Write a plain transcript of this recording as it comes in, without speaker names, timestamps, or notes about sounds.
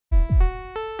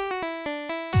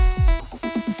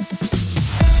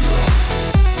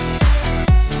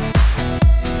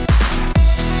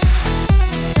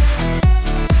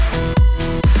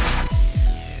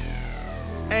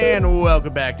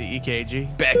Welcome back to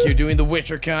EKG. Back here doing the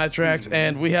Witcher contracts,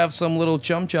 and we have some little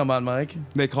chum-chum on mic.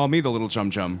 They call me the little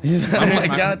chum-chum. Oh my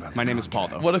god. My name is Paul,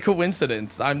 though. What a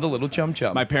coincidence. I'm the little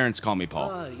chum-chum. My parents call me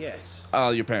Paul. Yes. Oh,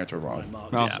 your parents were wrong.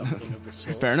 Well,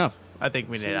 fair enough. I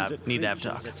think we need to have a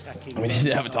talk. We need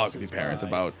to have a talk with your parents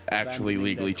about actually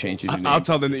legally changing your name. I'll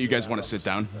tell them that you guys want to sit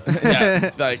down. Yeah,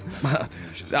 it's like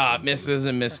Mrs.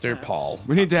 and Mr. Paul.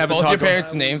 We need to have a talk. Both your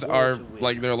parents' names are,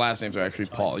 like, their last names are actually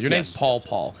Paul. Your name's Paul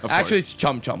Paul. Actually, it's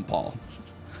Chum-Chum Paul.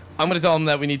 I'm going to tell them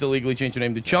that we need to legally change your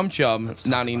name to Chum-Chum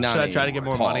Nani Nani. Should I try to get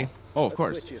more Paul. money? Oh, of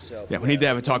course. Yeah, we need to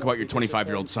have a talk about your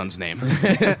 25-year-old son's name.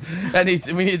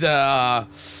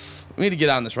 We need to get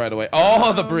on this right away.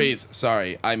 Oh, the breeze.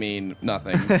 Sorry, I mean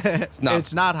nothing. It's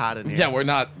not hot in here. Yeah, we're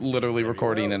not literally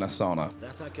recording in a sauna.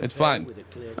 It's fine.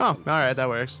 Oh, all right, that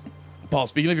works. Paul,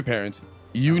 speaking of your parents,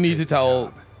 you need to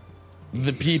tell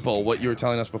the people what you were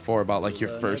telling us before about, like, your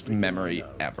first memory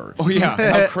ever. Oh, yeah.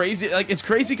 How crazy. Like, it's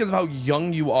crazy because of how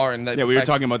young you are. And that Yeah, we were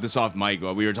talking about this off mic.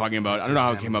 We were talking about, I don't know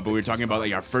how it came up, but we were talking about,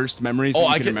 like, our first memories that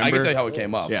you can remember. I can tell you how it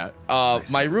came up. Yeah.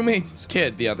 My roommate's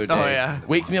kid the other day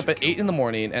wakes me up at 8 in the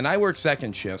morning, and I work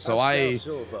second shift, so I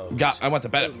went to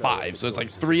bed at 5, so it's like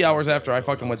 3 hours after I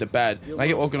fucking went to bed, and I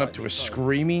get woken up to a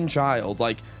screaming child,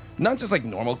 like, not just like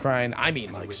normal crying, I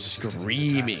mean like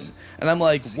screaming. And I'm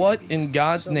like, what in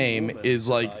God's name is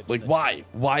like why?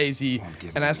 Why is he?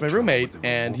 And I asked my roommate,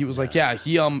 and he was like, yeah,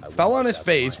 he fell on his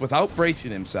face without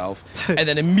bracing himself, and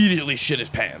then immediately shit his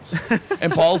pants.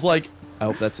 And Paul's like, I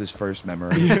hope that's his first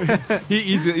memory.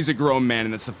 He's a grown man,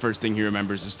 and that's the first thing he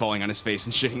remembers is falling on his face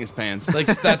and shitting his pants. Like,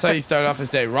 that's how you start off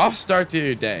his day. Rough start to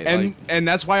your day. And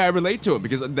that's why I relate to it,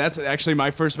 because that's actually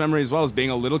my first memory as well, as being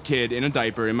a little kid in a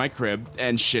diaper in my crib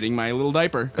and shitting my little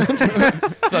diaper.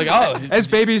 It's like, oh. As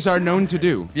babies are known to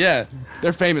do. Yeah.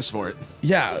 They're famous for it.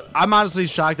 Yeah. I'm honestly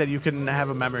shocked that you couldn't have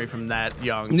a memory from that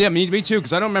young. Yeah, me too,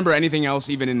 because I don't remember anything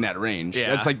else even in that range. Yeah.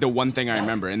 That's like the one thing I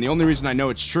remember. And the only reason I know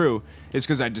it's true is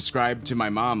because I described to my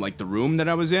mom, like, the room that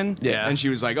I was in. Yeah. And she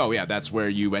was like, oh, yeah, that's where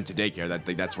you went to daycare.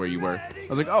 That's where you were. I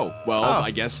was like, oh, well,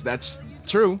 I guess that's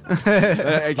true.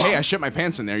 Like, hey, I shit my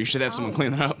pants in there. You should have someone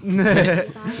clean that up.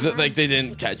 Like, they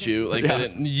didn't catch you. Like,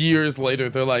 years later,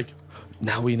 they're like,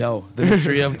 now we know the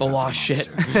mystery of the lost shit.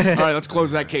 All right, let's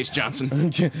close that case,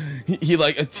 Johnson. He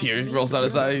like, a tear rolls down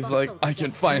his eye. He's like, I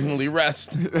can finally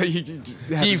rest. He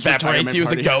evaporates. He was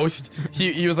a ghost.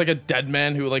 He was like a dead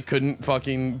man who, like, couldn't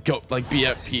fucking go, like, be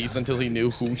at peace until he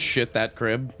knew who shit that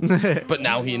crib. But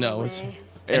now he knows.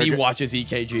 And he watches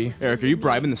EKG. Eric, are you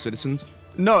bribing the citizens?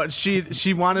 No,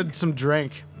 she wanted some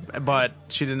drink, but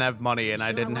she didn't have money, and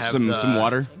I didn't have some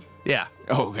water. Yeah.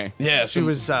 Oh, okay. Yeah, she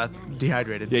was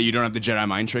dehydrated. Yeah, you don't have the Jedi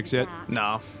mind tricks yet?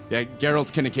 No. Yeah,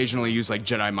 Geralt can occasionally use, like,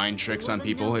 Jedi mind tricks on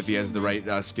people if he has the right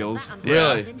skills.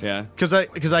 Really? Yeah. Because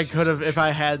I could have, if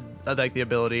I had like the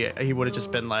ability, he would have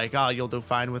just been like, oh, you'll do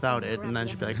fine without it, and then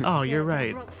she'd be like, oh, you're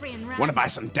right. Want to buy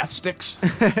some death sticks?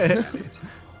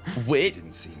 Wait.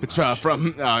 It's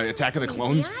from Attack of the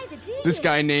Clones. This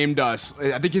guy named, I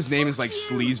think his name is like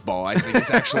Sleazeball. I think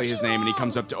it's actually his name, and he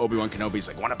comes up to Obi-Wan Kenobi. He's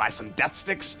like, want to buy some death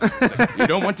sticks? He's like, you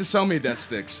don't want to sell me death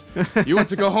sticks. You want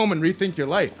to go home and rethink your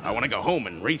life. I want to go home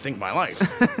and rethink my life.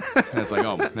 And it's like,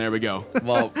 oh, there we go.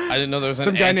 Well, I didn't know there was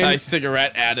an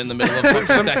anti-cigarette ad in the middle of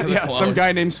Attack of the Clones. Some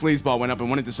guy named Sleazeball went up and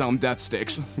wanted to sell him death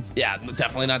sticks. Yeah,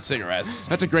 definitely not cigarettes.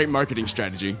 That's a great marketing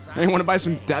strategy. Hey, want to buy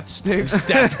some death sticks?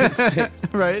 Death sticks.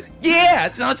 Right? Yeah,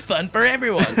 it sounds fun for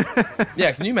everyone.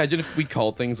 Yeah, can you imagine if we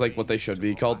called things like what they should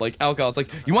be called, like alcohol? It's like,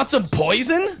 you want some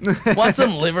poison? Want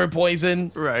some liver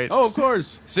poison? Right. Oh, of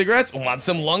course. Cigarettes? Want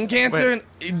some lung cancer?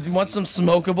 Want some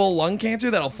smokable lung cancer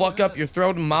that'll fuck up your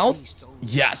throat and mouth?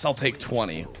 Yes, I'll take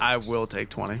 20. I will take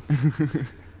 20.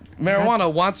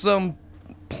 Marijuana? Want some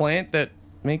plant that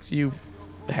makes you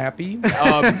happy?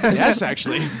 Yes,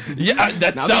 actually. Yeah,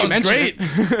 that sounds great.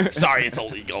 It. Sorry, it's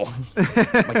illegal.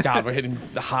 Oh my God, we're hitting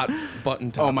the hot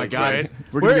button topics. Oh my God, right?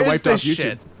 we're gonna get wiped off YouTube.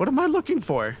 Shit? What am I looking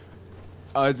for?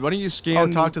 Why don't you scan?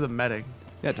 Oh, talk to the medic.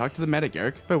 Yeah, talk to the medic,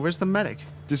 Eric. Wait, where's the medic?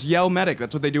 Just yell medic.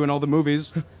 That's what they do in all the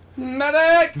movies.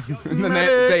 Medic! And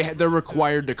then they're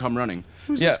required to come running.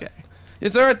 Who's this guy?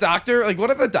 Is there a doctor? Like,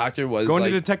 what if the doctor was Go like,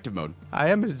 into detective mode. I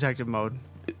am in detective mode.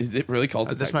 Is it really called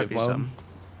detective this might be mode? some.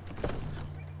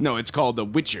 No, it's called the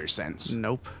Witcher sense.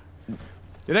 Nope.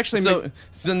 It actually so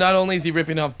not only is he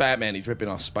ripping off Batman, he's ripping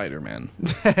off Spider-Man.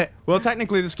 Well,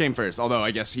 technically this came first, although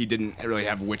I guess he didn't really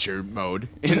have Witcher mode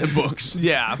in the books.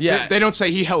 Yeah. They don't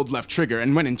say he held left trigger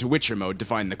and went into Witcher mode to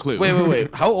find the clue.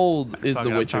 Wait. How old is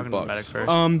the Witcher books?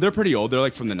 books? They're pretty old. They're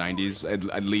like from the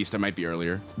 90s, at least. It might be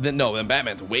earlier. Then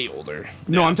Batman's way older.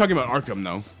 No, I'm talking about Arkham,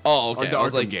 though. Oh, okay. Or the I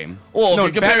was Arkham like, game. Well, No,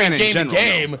 if you're comparing Batman in game general, to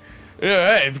game,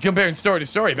 Yeah, hey, if you're comparing story to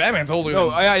story, Batman's older. Oh,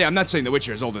 yeah, I'm not saying The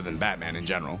Witcher is older than Batman in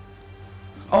general.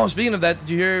 Oh, speaking of that, did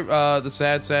you hear the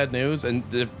sad news and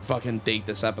the fucking date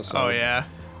this episode? Oh yeah.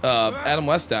 Adam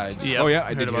West died. Yep. Oh yeah, I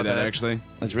did Heard hear about that actually.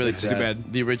 That's really sad. Too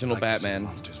bad. The original Batman,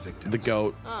 the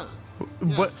GOAT.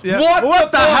 What? Yeah.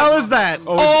 What the hell is that?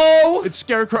 Oh! It's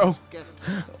Scarecrow.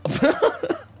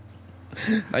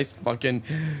 Nice fucking.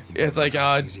 It's like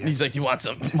he's like, you want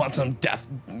some death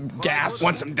gas?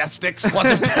 Want some death sticks? Want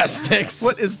some death sticks?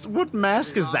 What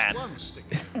mask is that?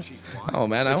 Oh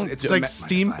man, I don't. It's like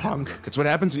steampunk. It's what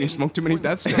happens when you smoke too many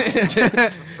death sticks.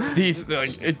 These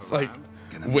like it's like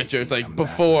Witcher. It's like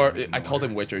before I called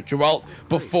him Witcher. Geralt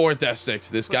before death sticks.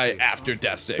 This guy after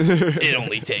death sticks. It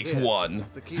only takes one.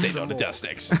 Say no to death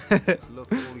sticks.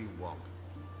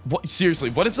 What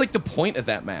seriously? What is like the point of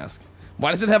that mask? Why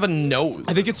does it have a nose?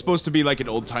 I think it's supposed to be like an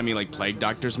old-timey like plague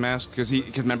doctor's mask because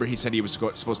remember he said he was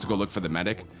supposed to go look for the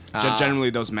medic.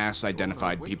 Generally, those masks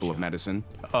identified people of medicine.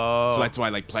 Oh. So that's why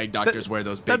like plague doctors wear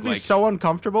those big That'd be like. so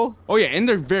uncomfortable. Oh yeah, and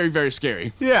they're very very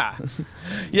scary. Yeah.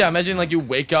 Yeah, imagine like you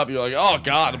wake up, you're like, oh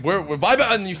god, we're vibing,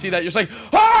 and you see that, you're just like,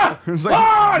 ah! It's like,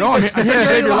 ah! no, It's like, I can't "Hey,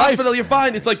 save in your the life." hospital, you're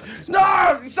fine. It's like,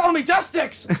 no, you're selling me death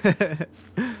sticks.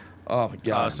 Oh my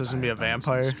god. So it's gonna be a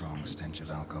vampire. Strong stench of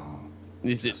alcohol.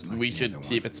 We should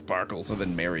see if it sparkles and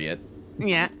then marry it.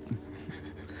 Yeah.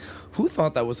 Who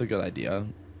thought that was a good idea?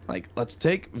 Like, let's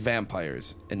take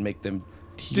vampires and make them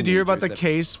teenagers. Did you hear about the that-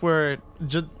 case where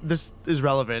this is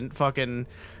relevant? Fucking,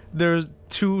 there's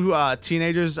two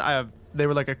teenagers. They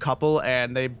were like a couple,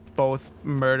 and they both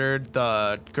murdered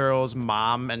the girl's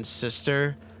mom and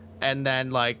sister, and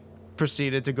then like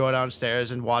proceeded to go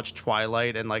downstairs and watch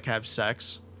Twilight and like have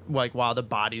sex, like while the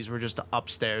bodies were just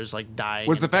upstairs like dying.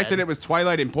 Was the fact that it was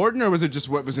Twilight important, or was it just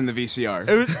what was in the VCR?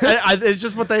 It's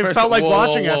just what they First- felt like whoa,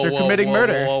 watching whoa, after whoa, coming whoa,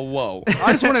 murder. Whoa, whoa,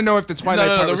 I just want to know if the Twilight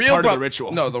part was part of the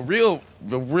ritual. No, the real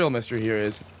mystery here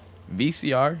is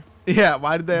VCR. Yeah,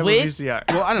 why did they have a VCR?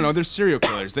 Well, I don't know. They're serial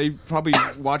killers. They probably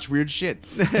watch weird shit.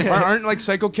 Aren't like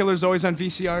psycho killers always on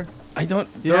VCR? I don't.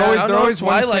 They're I always- don't they're know if always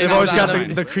one Twilight. step They've always was got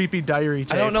on the creepy diary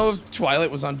tapes. I don't know if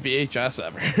Twilight was on VHS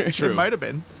ever. True. It might have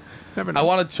been. Never know. I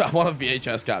want a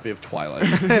VHS copy of Twilight.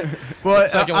 Well,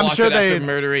 So I can I'm watch sure it they. after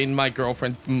murdering my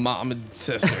girlfriend's mom and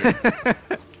sister.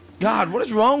 God, what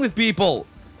is wrong with people?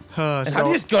 And how do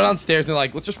you just go downstairs and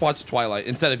like, let's just watch Twilight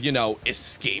instead of,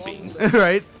 escaping?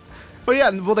 Right? But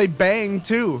yeah, well, they bang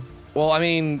too. Well, I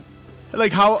mean,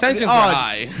 Like how tensions are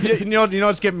high. you know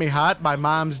what's getting me hot? My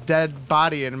mom's dead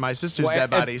body and my sister's Well, dead at-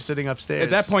 body sitting upstairs. At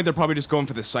that point, they're probably just going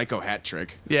for the psycho hat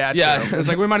trick. yeah, Yeah. true. It's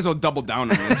like we might as well double down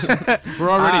on this.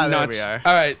 We're already There nuts. we are.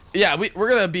 all right, yeah, we're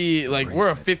gonna be like, we're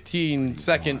a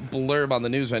 15-second blurb on the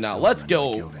news right now. Let's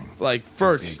go, like,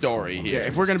 first story Yeah, here.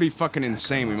 if we're gonna be fucking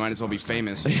insane, we might as well be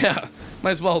famous. Yeah,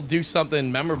 might as well do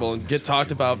something memorable and get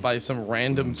talked about by some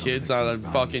random kids on a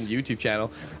fucking YouTube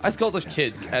channel. I just call us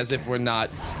kids as if we're not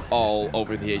all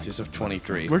over the ages of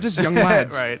 23. We're just young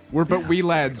lads. Right. We're but we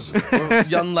lads. We're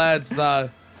young lads. Oh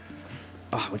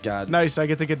my god. Nice. I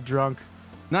get to get drunk.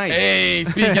 Nice. Hey,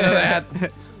 speaking of that,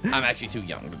 I'm actually too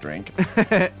young to drink.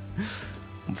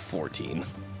 I'm 14.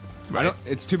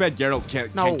 It's too bad Geralt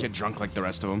can't No. get drunk like the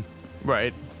rest of them.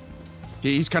 Right.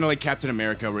 He's kind of like Captain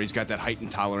America, where he's got that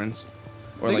heightened tolerance.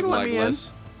 Or They like can let me in. Legolas.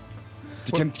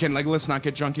 Can Legolas not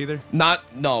get drunk either? No,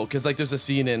 because like there's a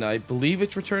scene in, I believe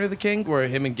it's Return of the King, where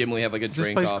him and Gimli have like a Is this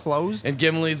drink place off. closed? And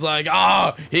Gimli's like,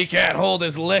 oh, he can't hold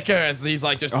his liquor, as he's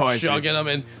like just I see. chugging them.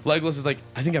 And Legolas is like,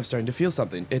 I think I'm starting to feel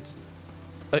something. It's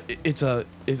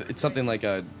something like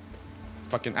a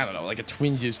fucking, I don't know, like a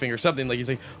twinge in his finger or something. Like he's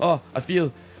like, oh, I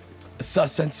feel a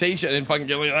sensation. And fucking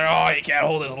Gimli's like, oh, he can't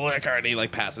hold his liquor. And he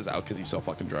like passes out because he's so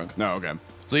fucking drunk. No, okay.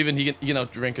 So even he can,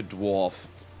 drink a dwarf.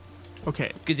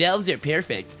 Okay. Because elves are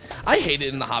perfect. I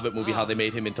hated in the Hobbit movie how they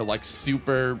made him into like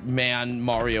Superman,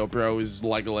 Mario Bros,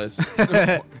 Legolas.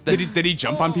 Did he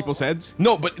jump on people's heads?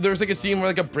 No, but there was like a scene where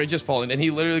like a bridge is falling and he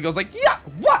literally goes like, yeah,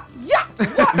 what, yeah,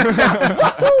 what, yeah,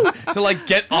 wahoo, to like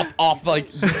get up off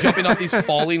like jumping off these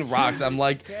falling rocks. I'm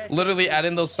like, literally add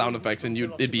in those sound effects and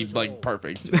it'd be like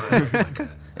perfect.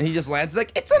 And he just lands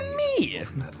like, it's a me.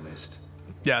 That list.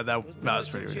 Yeah, that was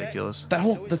pretty ridiculous.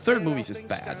 The third movie's just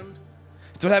bad.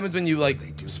 It's what happens when you like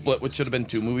split what should have been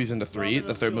 2 movies into 3.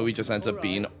 The third movie just ends up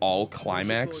being all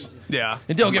climax. Yeah.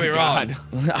 And don't get me wrong,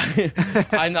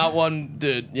 I'm not one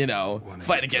to,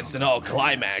 fight against an all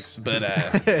climax, but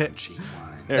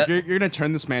Yeah, you're gonna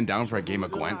turn this man down for a game of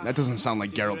Gwent? That doesn't sound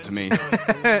like Geralt to me.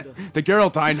 The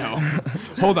Geralt I know.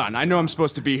 Hold on, I know I'm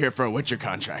supposed to be here for a Witcher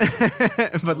contract.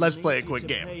 But let's play a quick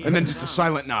game. And then just a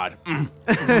silent nod.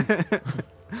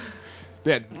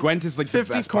 Yeah, Gwent is like the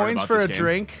 50 best part coins about for this a game.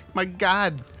 drink? My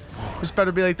god. This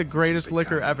better be like the greatest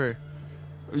liquor ever.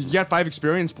 You got 5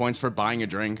 experience points for buying a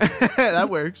drink. That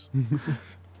works.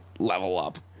 Level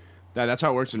up. Yeah, that's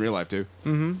how it works in real life, too.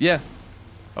 Yeah.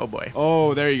 Oh, boy.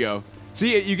 Oh, there you go.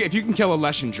 See, if you can kill a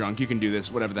Leshen drunk, you can do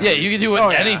this, whatever the hell. Yeah, you can do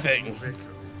anything.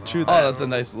 True that. Oh, that's a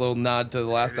nice little nod to the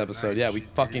last episode. Yeah, we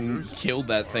fucking killed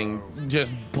that thing.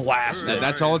 Just blasted.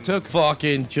 That's all it took.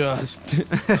 Fucking just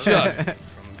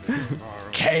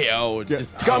KO.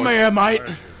 Just Come here, mate.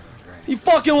 You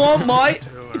fucking want, mate?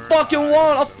 You fucking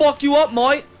want? I'll fuck you up,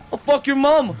 mate. I'll fuck your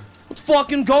mum. Let's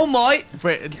fucking go, mate.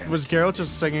 Wait, was Geralt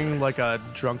just singing like a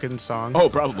drunken song? Oh,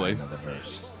 probably.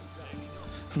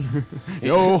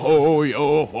 Yo ho,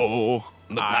 yo ho.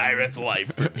 The pirate's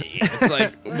life for me. It's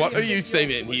like, what are you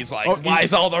singing? He's like,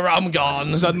 why's all the rum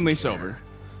gone? Suddenly sober.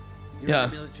 Yeah.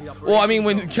 Well, I mean,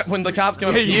 when the cops come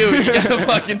up to you, you gotta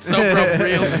fucking sober up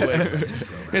real quick.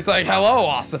 It's like, hello,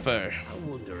 Ossifer.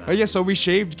 Oh yeah, so we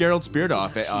shaved Geralt's beard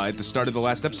off at the start of the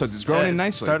last episode. It's growing in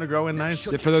nicely. Starting to grow in nice.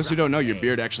 Yeah, for those who don't know, your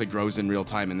beard actually grows in real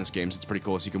time in this game, so it's pretty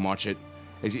cool. So you can watch it.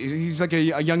 He's like a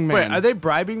young man. Wait, are they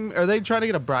bribing? Are they trying to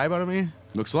get a bribe out of me?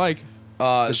 Looks like.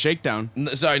 It's a shakedown.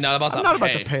 Sorry, not about I'm to not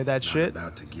pay. about to pay that shit.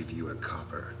 About to give you a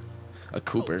copper. A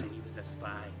Cooper. He was a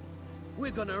spy.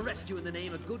 We're gonna arrest you in the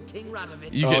name of good King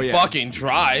Radovid. You can fucking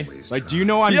try. Like, do you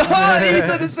know I'm...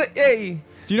 Hey.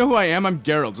 Do you know who I am? I'm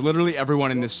Geralt. Literally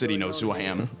everyone in this city knows who I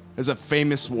am. As a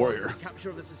famous warrior. Capture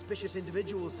of a suspicious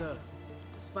individual, sir.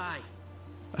 A spy.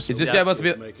 Is this guy about to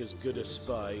be... Make as good a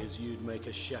spy as you'd make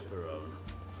a chaperone.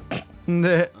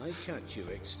 Nah. I catch you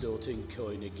extorting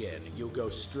coin again, you'll go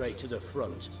straight to the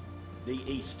front. The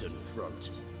Eastern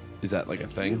Front. Is that like a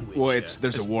thing? Well,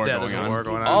 there's a war going on.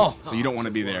 Oh. So you don't want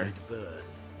to be there.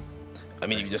 I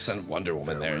mean, you can just send Wonder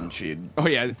Woman there and she'd... Oh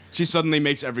yeah, she suddenly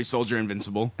makes every soldier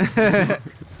invincible. Hey,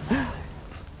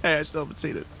 I still haven't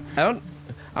seen it. I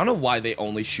don't know why they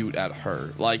only shoot at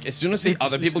her. Like, as soon as the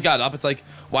other people got up, it's like,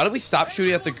 why do we stop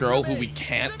shooting at the girl who we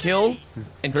can't kill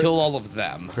and kill all of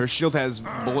them? Her shield has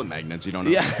bullet magnets, you don't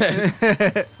know.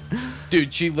 Yeah.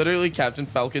 Dude, she literally Captain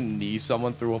Falcon kneed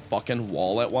someone through a fucking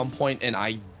wall at one point, and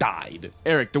I died.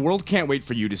 Eric, the world can't wait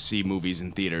for you to see movies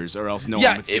in theaters, or else no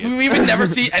one would see it. We would never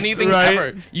see anything Right?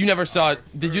 ever. You never saw it.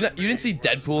 Did you? You didn't see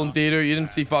Deadpool in theater. You didn't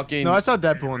see fucking. No, I saw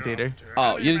Deadpool in theater.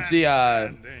 Oh, you didn't see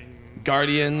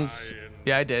Guardians.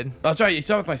 Yeah, I did. Oh, that's right. You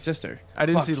saw it with my sister. I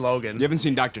didn't Fuck. see Logan. You haven't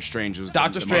seen Doctor Strange. It was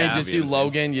Doctor the Strange. You movie didn't see I haven't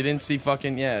Logan. You didn't see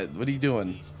fucking What are you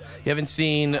doing? You haven't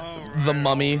seen The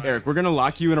Mummy. Eric, we're gonna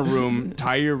lock you in a room,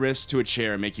 tie your wrists to a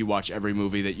chair, and make you watch every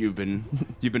movie that you've been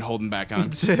holding back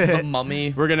on. The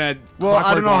Mummy. We're gonna. Well,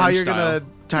 I don't know how Orange you're style.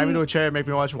 gonna tie me to a chair and make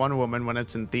me watch Wonder Woman when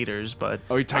it's in theaters, but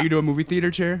Oh, we tie you to a movie theater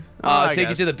chair? I Take you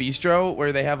guess. to the bistro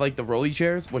where they have like the rolly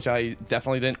chairs, which I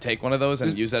definitely didn't take one of those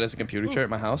and use that as a computer chair at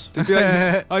my house. Be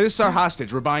like, oh, this is our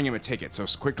hostage. We're buying him a ticket, so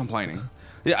quit complaining.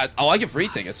 Yeah, I get free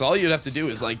tickets. All you'd have to do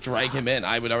is like drag him in.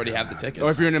 I would already have the tickets.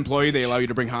 Or if you're an employee, they allow you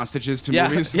to bring hostages to yeah,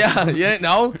 movies. yeah, yeah.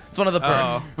 No, it's one of the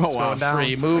perks. oh, Oh, wow. going down.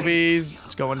 Free movies.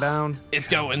 It's going down. It's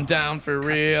going down for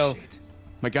real.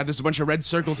 My God, there's a bunch of red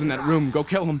circles in that room. Go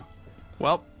kill them.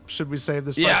 Well, should we save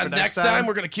this? Fight Yeah, for next time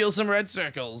we're gonna kill some red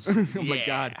circles. Oh my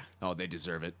God. Oh, they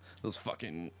deserve it. Those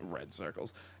fucking red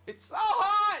circles. It's so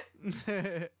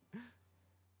hot.